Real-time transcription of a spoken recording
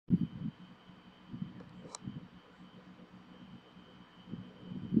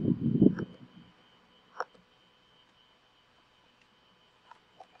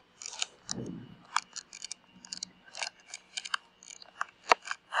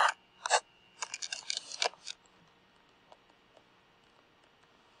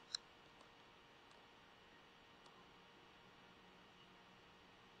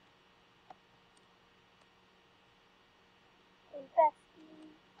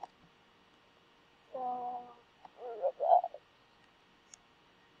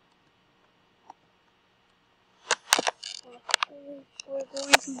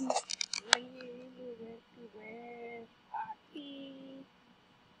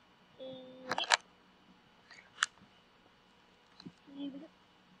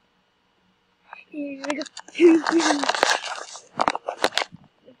my god.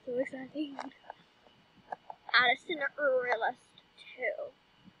 It's so exciting. Addison realist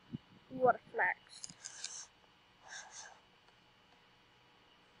 2. What a flex.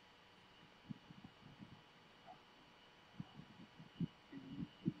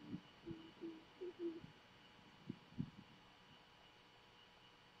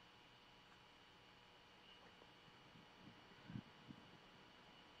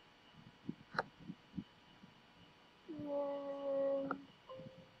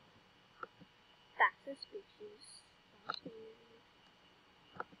 That's a species.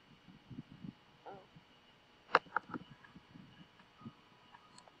 Oh.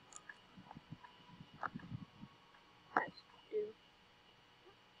 Let's do.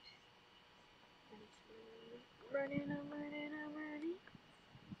 I'm running.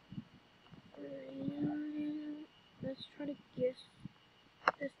 Let's try to guess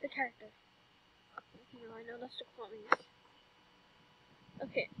the character. No, I know that's the comics.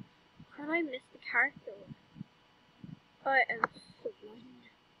 Okay. How did I miss the character? I am so blind.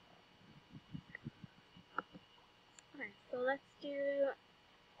 Okay, so let's do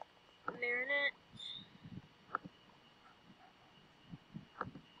Marinette.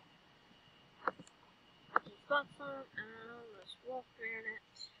 Spot some, and let's walk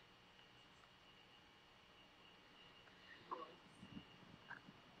Marinette.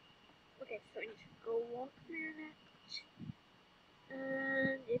 Okay, so I need to go walk Marinette.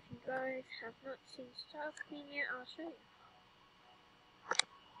 And if you guys have not seen Star Queen yet, I'll show you.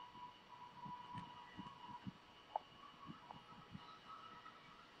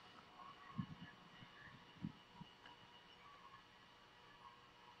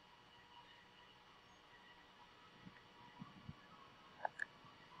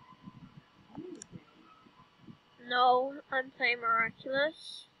 No, I'm playing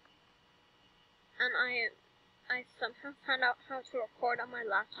Miraculous, and I somehow found out how to record on my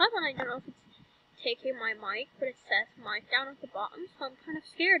laptop, and I don't know if it's taking my mic, but it says mic down at the bottom, so I'm kind of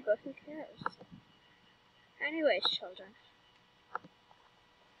scared, but who cares? Anyways, children.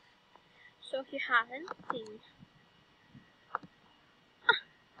 So if you haven't seen...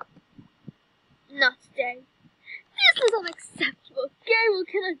 Not today. This is unacceptable. Gabriel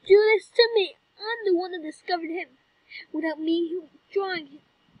cannot do this to me. I'm the one that discovered him. Without me, he would drawing his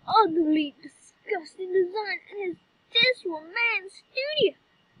ugly, disgusting design in his dismal-man studio.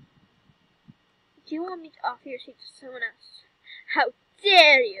 Do you want me to offer your seat to someone else? How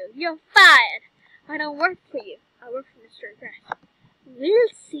dare you! You're fired! I don't work for you. I work for Mr. Regret. We'll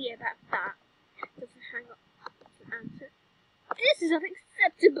see about that. Doesn't hang up. Doesn't answer. This is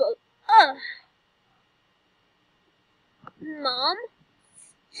unacceptable. Ugh. Mom?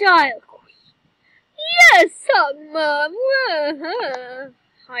 Style queen. Yes, Mom.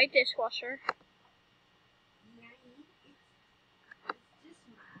 Hi, dishwasher.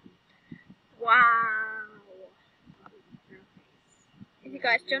 Wow. If you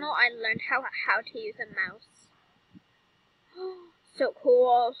guys don't know, I learned how to use a mouse. So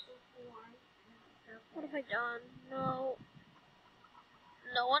cool. What have I done? No.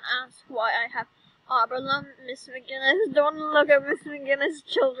 No one asked why I have Oberlin, Miss McGinnis. Don't look at Miss McGinnis'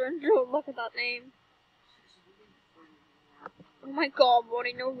 children. Don't look at that name. Oh my god,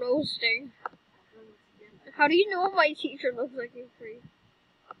 Bonnie, no roasting. How do you know my teacher looks like a freak?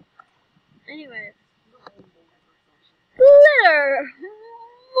 Anyways. Glitter!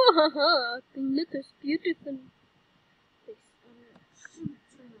 Glitter's beautiful.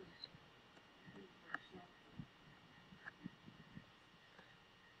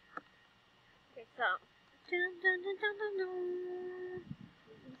 Okay, so.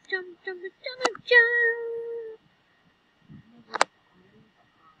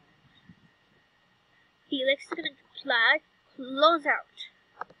 Felix is gonna flag close out.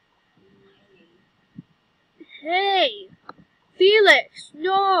 Hey! Felix,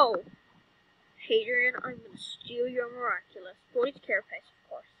 no! Adrian, I'm gonna steal your miraculous. Boy's carapace, of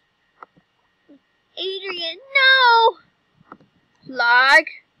course. Adrian, no! Flag.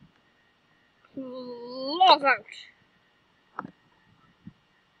 Close out.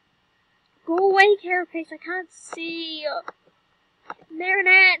 Go away, carapace, I can't see.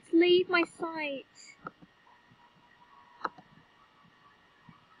 Marinette, leave my sight.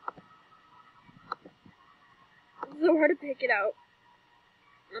 It's so hard to pick it out.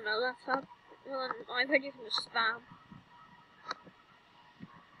 On a laptop, on an iPad you can just spam.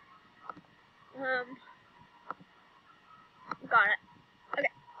 Got it.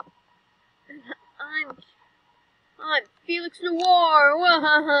 Okay. I'm Felix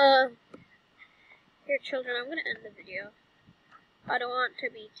Noir. Here, children, I'm gonna end the video. I don't want to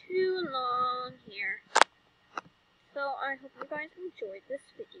be too long here. So I hope you guys enjoyed this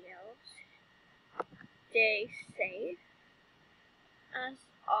video. Stay safe as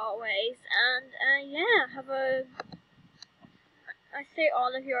always, and yeah, I say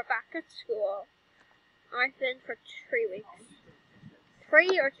all of you are back at school. I've been for 3 weeks.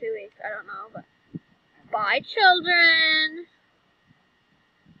 3 or 2 weeks, I don't know, but bye children!